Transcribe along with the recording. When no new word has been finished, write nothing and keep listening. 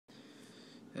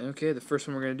Okay, the first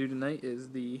one we're going to do tonight is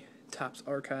the Topps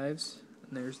Archives.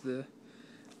 And there's the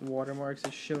watermarks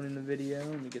as shown in the video.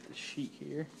 Let me get the sheet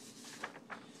here.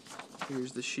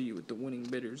 Here's the sheet with the winning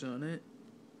bidders on it.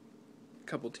 A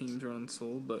couple teams are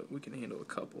unsold, but we can handle a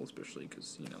couple, especially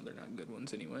because, you know, they're not good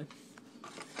ones anyway.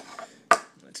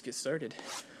 Let's get started.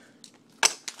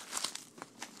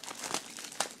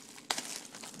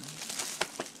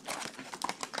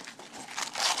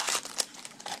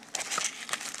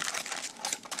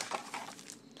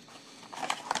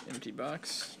 Empty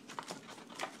box.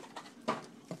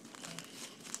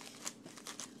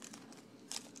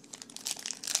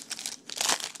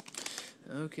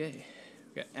 Okay,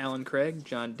 we got Alan Craig,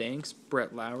 John Danks,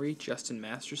 Brett Lowry, Justin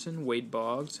Masterson, Wade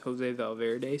Boggs, Jose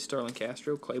Valverde, Starlin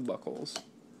Castro, Clay Buchholz.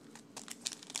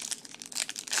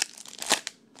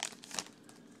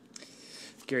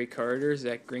 Gary Carter,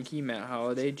 Zach Greinke, Matt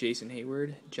Holliday, Jason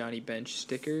Hayward, Johnny Bench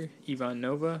Sticker, Ivan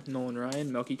Nova, Nolan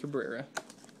Ryan, Melky Cabrera.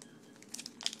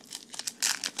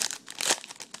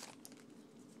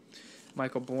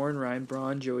 Michael Bourne, Ryan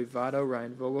Braun, Joey Votto,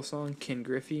 Ryan Vogelsong, Ken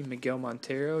Griffey, Miguel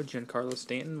Montero, Giancarlo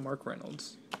Stanton, Mark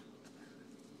Reynolds.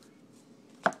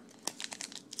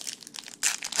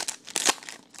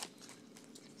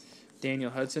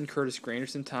 Daniel Hudson, Curtis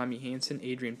Granderson, Tommy Hanson,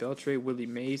 Adrian Beltre, Willie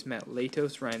Mays, Matt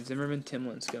Latos, Ryan Zimmerman, Tim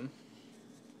Lincecum.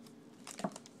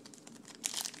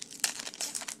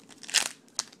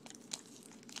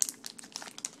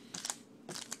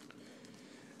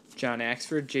 John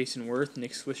Axford, Jason Worth,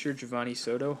 Nick Swisher, Giovanni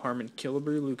Soto, Harmon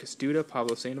Killebrew, Lucas Duda,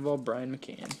 Pablo Sandoval, Brian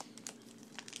McCann.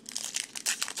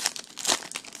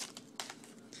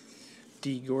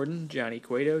 D. Gordon, Johnny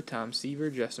Cueto, Tom Seaver,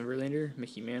 Justin Verlander,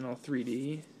 Mickey Mantle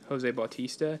 3D, Jose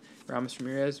Bautista, Ramos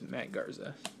Ramirez, Matt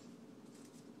Garza.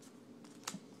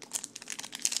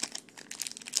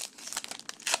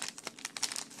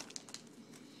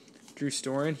 Drew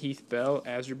Storen, Heath Bell,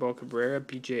 Asdrubal Cabrera,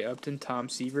 B.J. Upton, Tom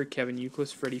Seaver, Kevin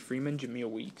Youkilis, Freddie Freeman, Jameel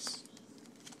Weeks.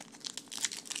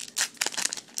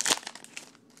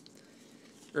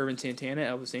 Irvin Santana,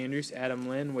 Elvis Andrus, Adam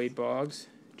Lynn, Wade Boggs,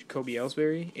 Jacoby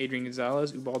Ellsbury, Adrian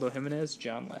Gonzalez, Ubaldo Jimenez,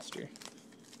 John Lester.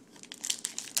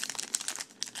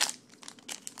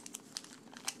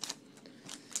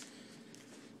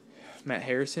 Matt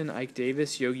Harrison, Ike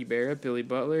Davis, Yogi Berra, Billy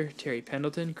Butler, Terry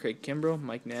Pendleton, Craig Kimbrell,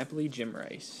 Mike Napoli, Jim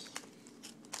Rice.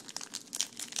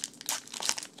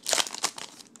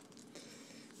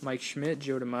 Mike Schmidt,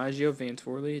 Joe DiMaggio, Vance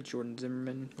Worley, Jordan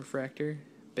Zimmerman Refractor,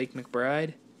 Bake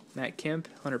McBride, Matt Kemp,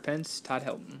 Hunter Pence, Todd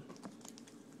Helton.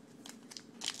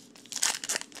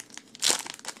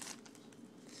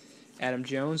 Adam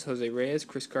Jones, Jose Reyes,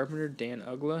 Chris Carpenter, Dan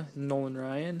Ugla, Nolan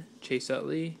Ryan, Chase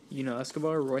Utley, Yunel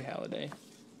Escobar, Roy Halladay.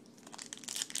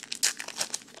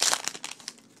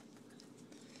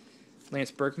 Lance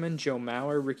Berkman, Joe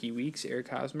Mauer, Ricky Weeks, Eric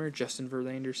Hosmer, Justin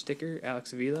Verlander Sticker,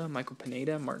 Alex Avila, Michael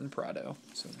Pineda, Martin Prado.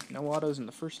 So no autos in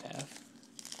the first half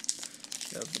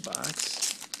of the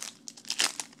box.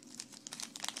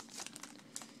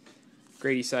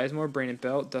 Grady Sizemore, Brandon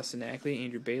Belt, Dustin Ackley,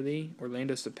 Andrew Bailey,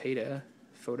 Orlando Cepeda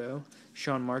photo,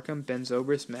 Sean Markham, Ben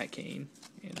Zobrist, Matt Cain,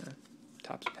 and a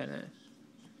Topps pennant.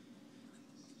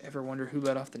 Ever wonder who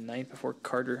led off the ninth before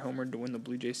Carter homered to win the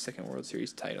Blue Jays' second World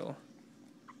Series title?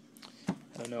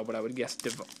 I don't know, but I would guess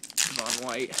Devon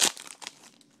White.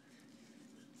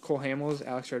 Cole Hamels,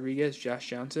 Alex Rodriguez, Josh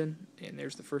Johnson, and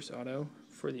there's the first auto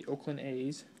for the Oakland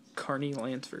A's, Carney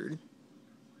Lansford.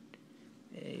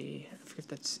 I forget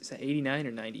if is that 89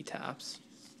 or 90 Topps.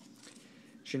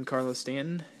 Giancarlo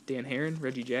Stanton, Dan Herron,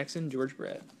 Reggie Jackson, George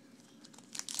Brett.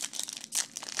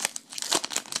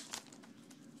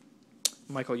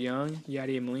 Michael Young,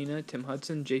 Yadier Molina, Tim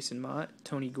Hudson, Jason Mott,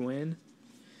 Tony Gwynn,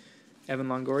 Evan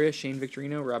Longoria, Shane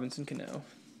Victorino, Robinson Cano.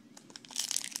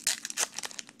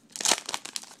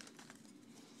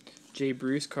 Jay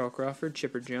Bruce, Carl Crawford,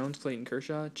 Chipper Jones, Clayton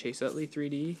Kershaw, Chase Utley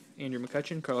 3D, Andrew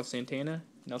McCutchen, Carlos Santana,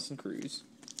 Nelson Cruz.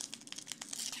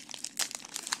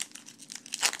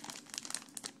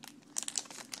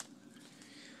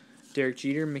 Derek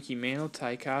Jeter, Mickey Mantle,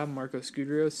 Ty Cobb, Marco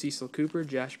Scudero, Cecil Cooper,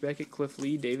 Josh Beckett, Cliff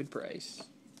Lee, David Price.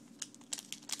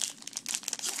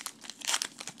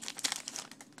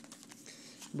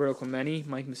 Roberto Clemente,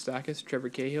 Mike Moustakas, Trevor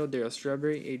Cahill, Darryl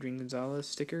Strawberry, Adrian Gonzalez,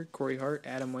 Sticker, Corey Hart,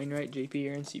 Adam Wainwright, JP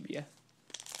Arancibia.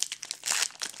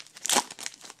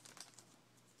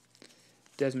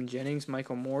 Desmond Jennings,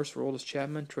 Michael Morse, Roldis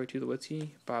Chapman, Troy Tulowitzki,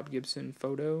 Bob Gibson,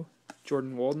 Photo,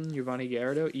 Jordan Walden, Giovanni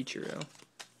Gallardo, Ichiro.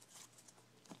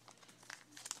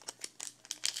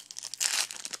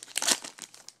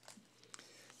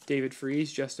 David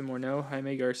Freese, Justin Morneau,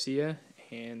 Jaime Garcia,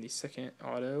 and the second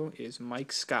auto is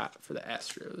Mike Scott for the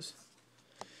Astros.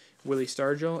 Willie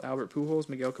Stargell, Albert Pujols,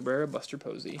 Miguel Cabrera, Buster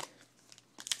Posey.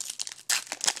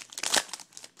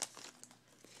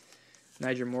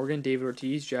 Nyjer Morgan, David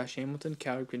Ortiz, Josh Hamilton,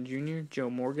 Cal Ripken Jr., Joe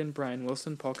Morgan, Brian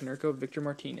Wilson, Paul Konerko, Victor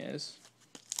Martinez.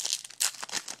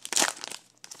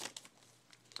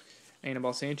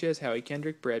 Anibal Sanchez, Howie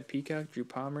Kendrick, Brad Peacock, Drew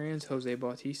Pomeranz, Jose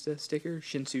Bautista sticker,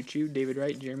 Shin-Soo Choo, David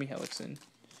Wright, Jeremy Hellickson.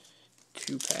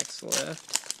 2 packs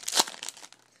left.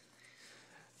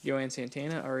 Yohan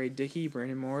Santana, R.A. Dickey,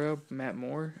 Brandon Morrow, Matt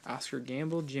Moore, Oscar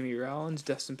Gamble, Jimmy Rollins,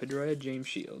 Dustin Pedroia, James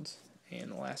Shields.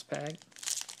 And the last pack.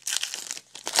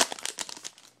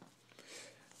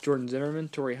 Jordan Zimmerman,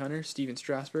 Torrey Hunter, Steven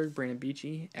Strasburg, Brandon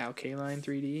Beachy, Al Kaline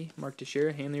 3D, Mark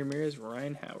Teixeira, Hanley Ramirez,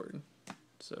 Ryan Howard.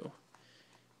 So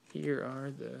here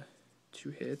are the 2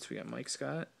 hits. We got Mike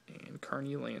Scott and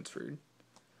Carney Lansford.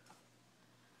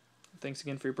 Thanks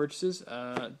again for your purchases.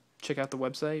 Check out the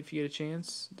website if you get a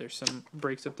chance. There's some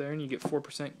breaks up there, and you get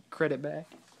 4% credit back.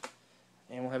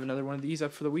 And we'll have another one of these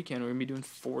up for the weekend. We're going to be doing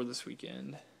 4 this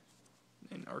weekend.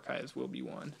 And archives will be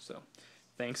 1. So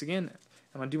thanks again.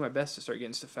 I'm going to do my best to start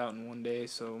getting stuff out in 1 day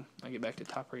so I get back to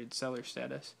top-rated seller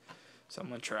status. So I'm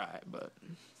going to try, but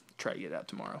try to get it out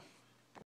tomorrow.